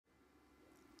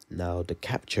Now, the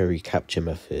capture-recapture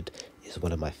method is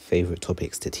one of my favorite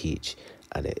topics to teach,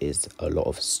 and it is a lot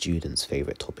of students'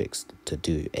 favorite topics to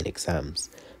do in exams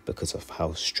because of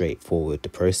how straightforward the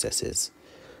process is.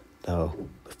 Now,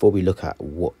 before we look at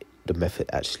what the method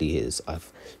actually is,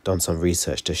 I've done some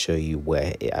research to show you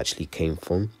where it actually came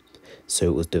from. So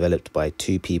it was developed by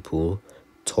two people,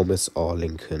 Thomas R.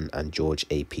 Lincoln and George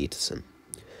A. Peterson.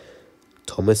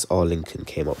 Thomas R. Lincoln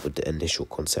came up with the initial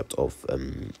concept of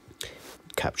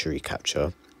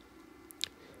capture-recapture,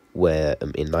 where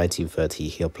in 1930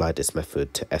 he applied this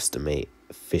method to estimate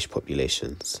fish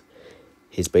populations.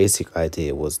 His basic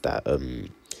idea was that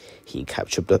he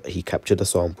captured a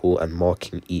sample and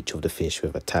marking each of the fish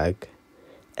with a tag,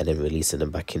 and then releasing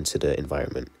them back into the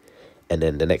environment. And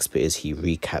then the next bit is he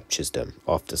recaptures them.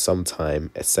 After some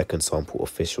time, a second sample of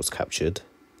fish was captured,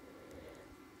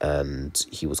 and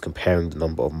he was comparing the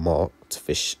number of marked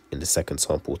fish in the second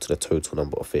sample to the total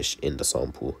number of fish in the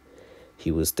sample.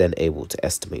 He was then able to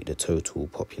estimate the total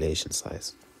population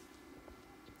size.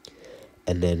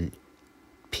 And then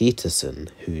Peterson,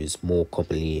 who is more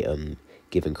commonly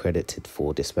given credit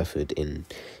for this method in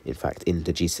fact in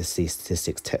the GCSE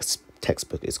Statistics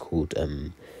textbook, is called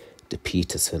the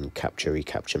Peterson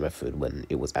capture-recapture method, when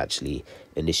it was actually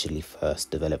initially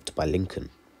first developed by Lincoln.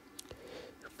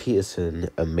 Peterson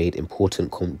made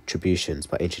important contributions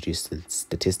by introducing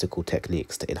statistical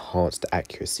techniques to enhance the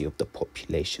accuracy of the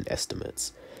population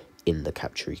estimates in the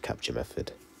capture-recapture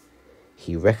method.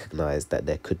 He recognized that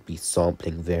there could be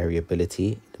sampling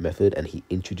variability in the method, and he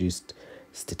introduced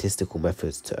statistical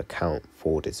methods to account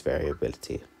for this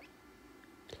variability.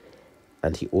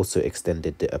 And he also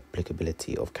extended the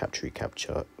applicability of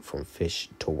capture-recapture from fish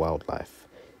to wildlife,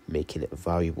 making it a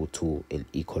valuable tool in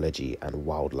ecology and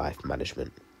wildlife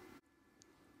management.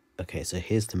 Okay, so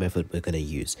here's the method we're going to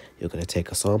use. You're going to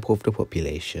take a sample of the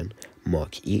population,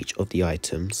 mark each of the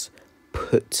items,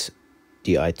 put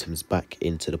the items back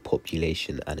into the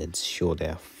population and ensure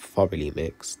they're thoroughly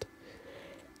mixed.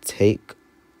 Take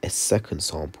a second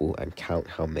sample and count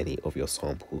how many of your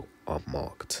sample are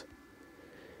marked.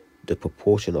 The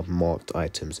proportion of marked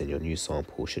items in your new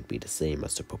sample should be the same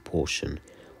as the proportion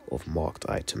of marked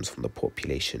items from the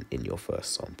population in your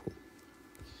first sample.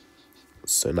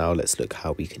 So now let's look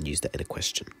how we can use that in a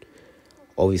question.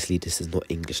 Obviously, this is not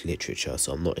English literature,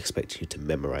 so I'm not expecting you to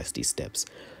memorize these steps.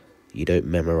 You don't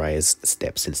memorize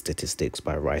steps in statistics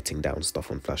by writing down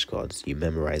stuff on flashcards. You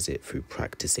memorize it through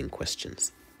practicing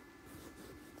questions.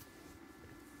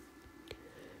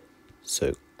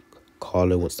 So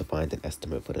Carlo wants to find an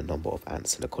estimate for the number of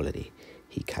ants in a colony.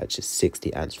 He catches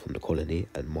 60 ants from the colony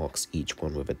and marks each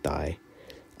one with a die,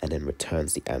 and then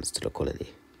returns the ants to the colony.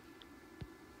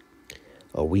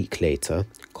 A week later,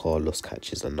 Carlos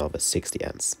catches another 60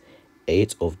 ants.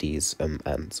 8 of these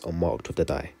ants are marked with the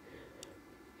die.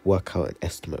 Work out an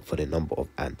estimate for the number of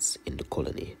ants in the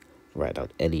colony. Write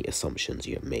down any assumptions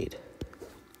you have made.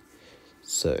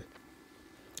 So,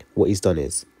 what he's done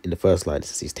is, in the first line, it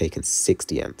says he's taken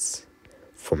 60 ants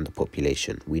from the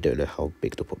population. We don't know how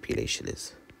big the population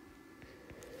is.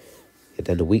 And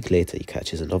then a week later, he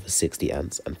catches another 60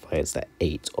 ants and finds that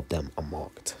 8 of them are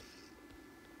marked.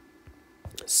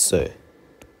 So,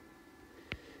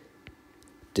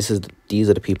 these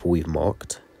are the people we've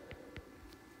marked,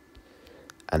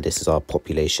 and this is our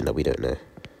population that we don't know.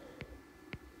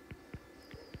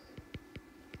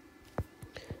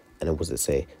 And then what does it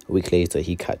say? A week later,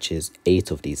 he catches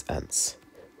 8 of these ants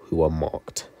who are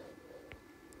marked.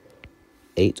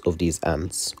 8 of these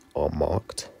ants are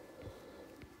marked.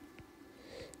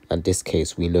 In this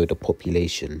case, we know the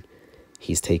population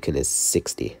he's taken is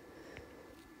 60.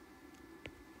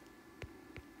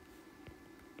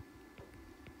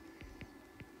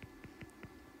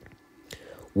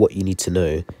 What you need to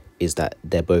know is that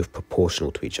they're both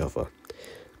proportional to each other.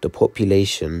 The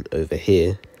population over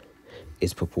here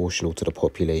is proportional to the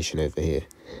population over here,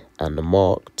 and the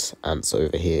marked ants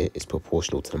over here is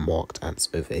proportional to the marked ants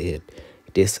over here.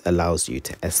 This allows you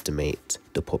to estimate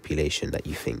the population that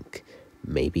you think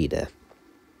may be there.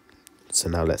 So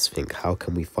now let's think, how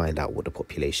can we find out what the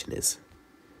population is?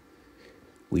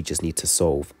 We just need to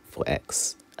solve for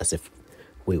x as if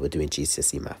we were doing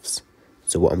GCSE maths.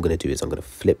 So what I'm going to do is I'm going to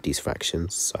flip these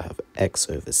fractions. So I have x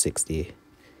over 60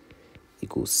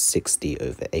 equals 60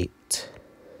 over 8.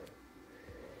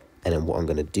 And then what I'm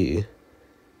going to do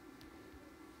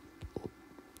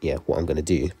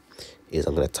is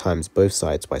I'm going to times both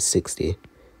sides by 60,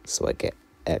 so I get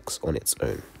x on its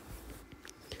own.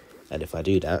 And if I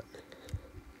do that,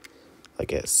 I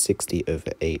get 60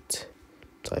 over 8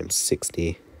 times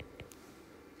 60,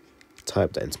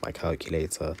 type that into my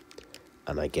calculator,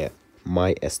 and I get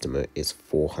My estimate is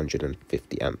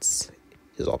 450 ants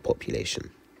is our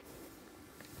population.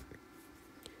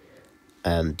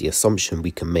 And the assumption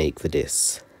we can make for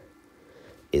this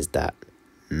is that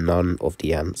none of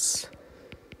the ants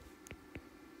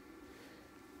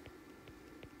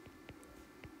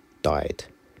died.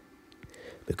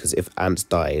 Because if ants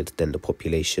died, then the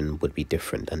population would be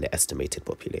different than the estimated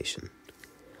population.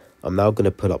 I'm now going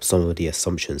to pull up some of the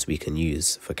assumptions we can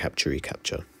use for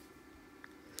capture-recapture.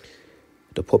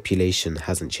 The population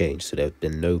hasn't changed, so there have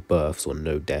been no births or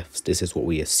no deaths. This is what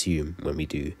we assume when we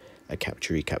do a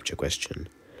capture-recapture question.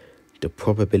 The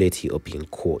probability of being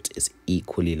caught is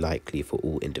equally likely for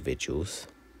all individuals.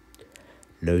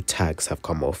 No tags have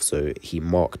come off, so he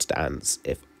marked the ants.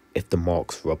 If the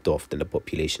marks rubbed off, then the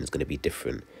population is going to be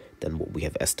different than what we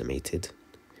have estimated.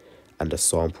 And the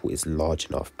sample is large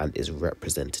enough and is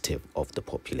representative of the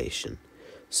population.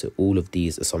 So all of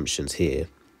these assumptions here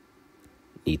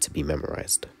need to be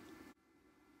memorized.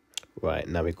 Right,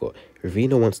 now we've got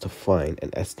Ravina wants to find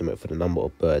an estimate for the number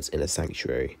of birds in a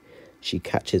sanctuary. She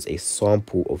catches a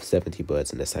sample of 70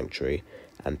 birds in the sanctuary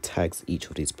and tags each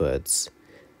of these birds.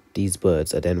 These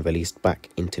birds are then released back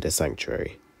into the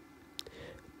sanctuary.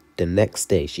 The next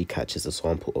day, she catches a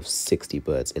sample of 60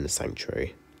 birds in the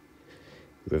sanctuary.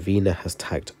 Ravina has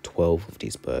tagged 12 of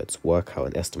these birds. Work out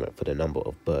an estimate for the number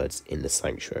of birds in the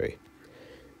sanctuary.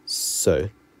 So,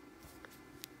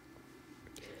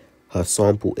 her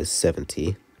sample is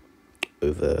 70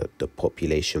 over the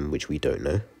population, which we don't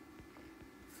know.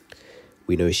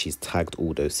 We know she's tagged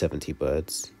all those 70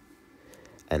 birds.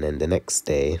 And then the next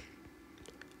day,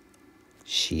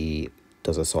 she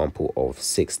does a sample of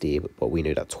 60, but we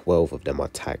know that 12 of them are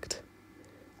tagged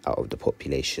out of the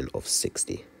population of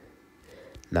 60.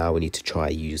 Now we need to try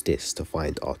use this to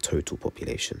find our total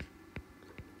population.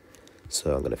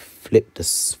 So I'm going to flip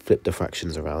the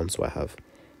fractions around. So I have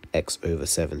x over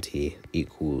 70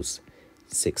 equals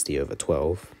 60 over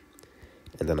 12.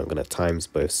 And then I'm going to times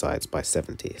both sides by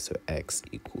 70. So x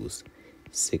equals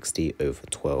 60 over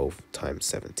 12 times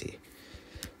 70.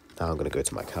 Now I'm going to go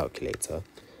to my calculator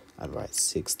and write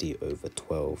 60 over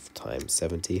 12 times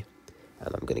 70.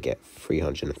 And I'm going to get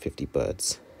 350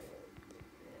 birds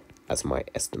as my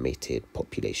estimated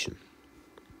population.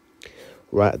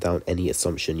 Write down any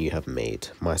assumption you have made.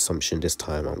 My assumption this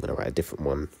time, I'm going to write a different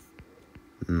one.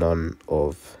 None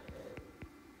of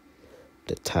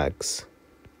the tags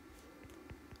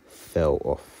fell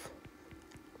off.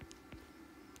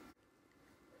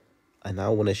 I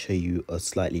now want to show you a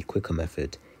slightly quicker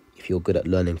method. If you're good at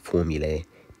learning formulae,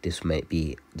 this might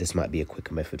be a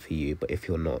quicker method for you, but if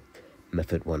you're not,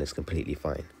 method 1 is completely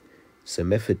fine. So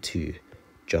method 2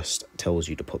 just tells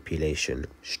you the population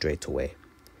straight away.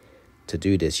 To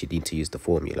do this, you need to use the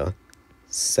formula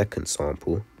second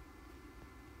sample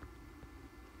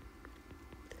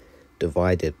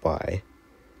divided by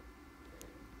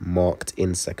marked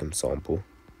in second sample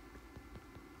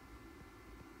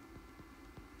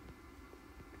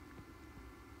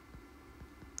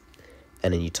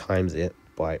and then you times it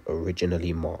by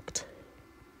originally marked.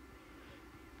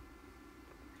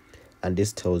 And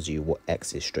this tells you what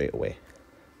x is straight away.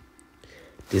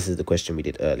 This is the question we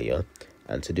did earlier,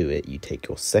 and to do it, you take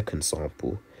your second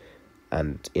sample,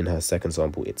 and in her second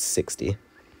sample, it's 60,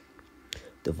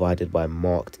 divided by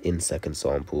marked in second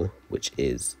sample, which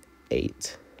is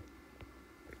 8,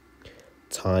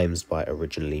 times by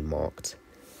originally marked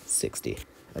 60,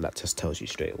 and that just tells you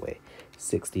straight away.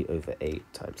 60 over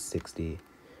 8 times 60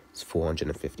 is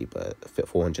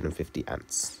 450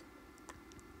 ants.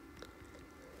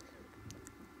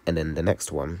 And then the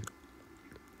next one,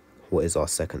 what is our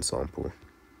second sample?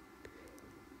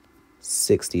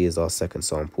 60 is our second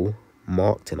sample.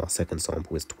 Marked in our second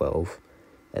sample is 12.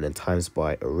 And then times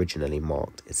by originally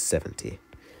marked is 70.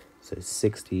 So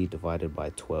 60 divided by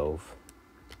 12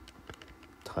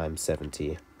 times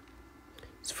 70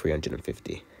 is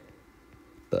 350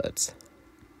 birds.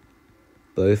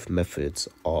 Both methods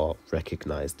are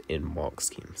recognized in mark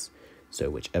schemes. So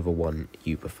whichever one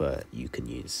you prefer, you can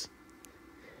use.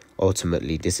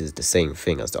 Ultimately, this is the same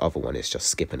thing as the other one, it's just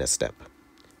skipping a step.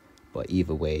 But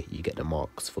either way, you get the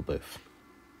marks for both.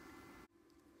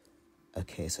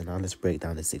 Okay, so now let's break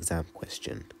down this exam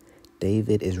question.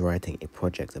 David is writing a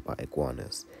project about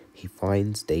iguanas. He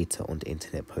finds data on the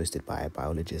internet posted by a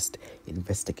biologist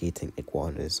investigating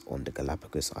iguanas on the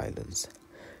Galapagos Islands.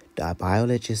 The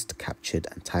biologist captured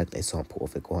and tagged a sample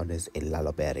of iguanas in La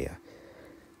Liberia.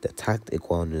 The tagged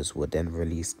iguanas were then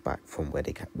released back from where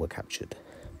they were captured.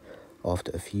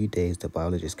 After a few days, the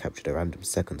biologist captured a random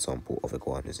second sample of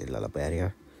iguanas in La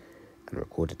Liberia and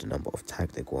recorded the number of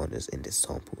tagged iguanas in this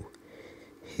sample.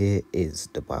 Here is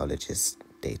the biologist's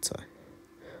data.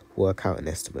 Work out an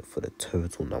estimate for the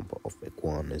total number of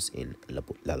iguanas in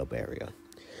Lalaberia.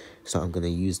 So I'm going to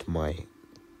use my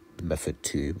method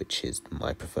 2, which is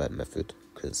my preferred method,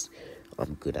 because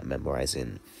I'm good at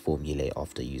memorizing formulae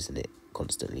after using it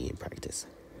constantly in practice.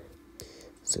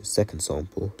 So second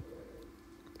sample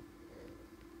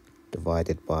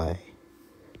divided by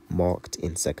marked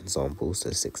in second sample,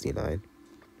 so 69,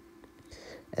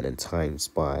 and then times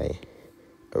by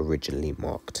originally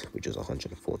marked, which was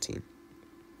 114.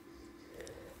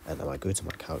 And now I go to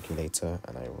my calculator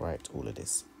and I write all of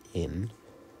this in,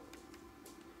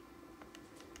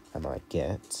 and I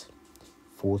get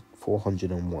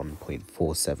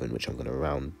 401.47, which I'm going to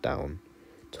round down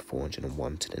to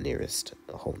 401 to the nearest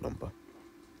whole number.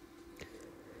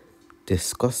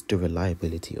 Discuss the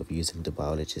reliability of using the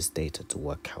biologist's data to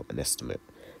work out an estimate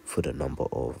for the number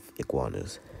of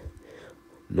iguanas.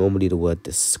 Normally the word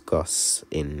discuss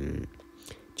in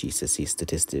GCSE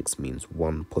Statistics means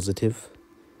one positive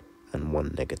and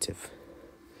one negative.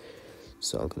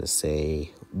 So I'm going to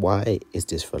say, why is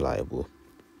this reliable?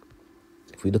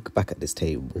 If we look back at this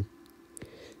table,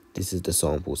 this is the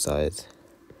sample size,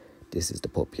 this is the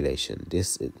population.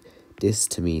 This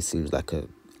to me seems like a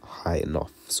high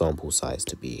enough sample size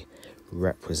to be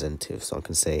representative. So I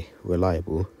can say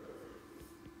reliable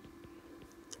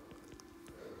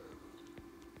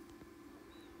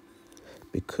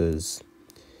because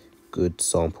good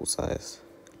sample size.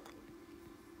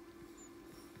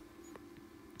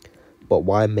 But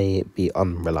why may it be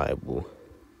unreliable?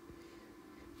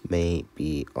 May it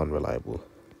be unreliable.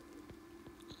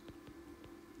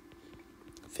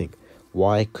 Think,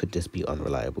 why could this be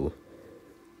unreliable?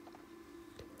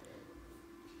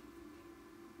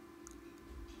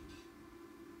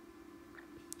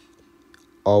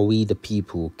 Are we the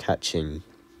people catching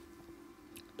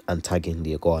and tagging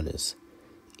the iguanas?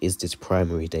 Is this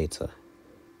primary data?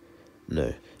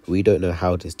 No, we don't know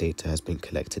how this data has been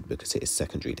collected because it is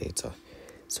secondary data.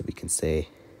 So we can say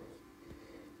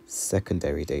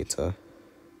secondary data.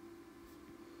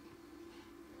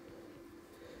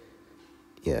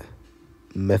 Yeah,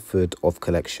 method of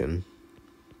collection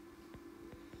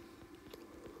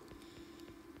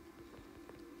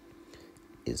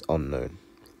is unknown.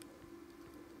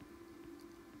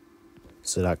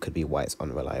 So that could be why it's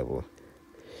unreliable.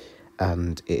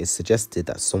 And it is suggested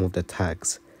that some of the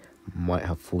tags might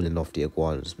have fallen off the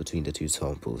iguanas between the two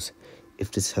samples.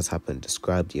 If this has happened,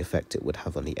 describe the effect it would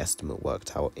have on the estimate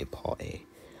worked out in part A.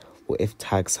 Or if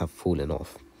tags have fallen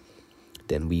off,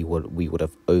 then we would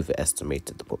have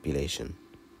overestimated the population.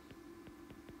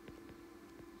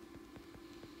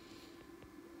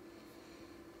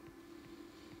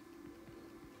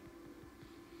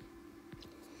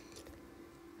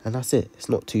 And that's it. It's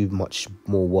not too much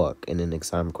more work in an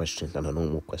exam question than a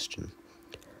normal question.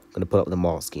 I'm going to put up the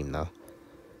mark scheme now.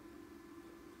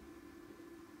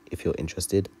 If you're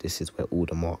interested, this is where all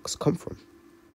the marks come from.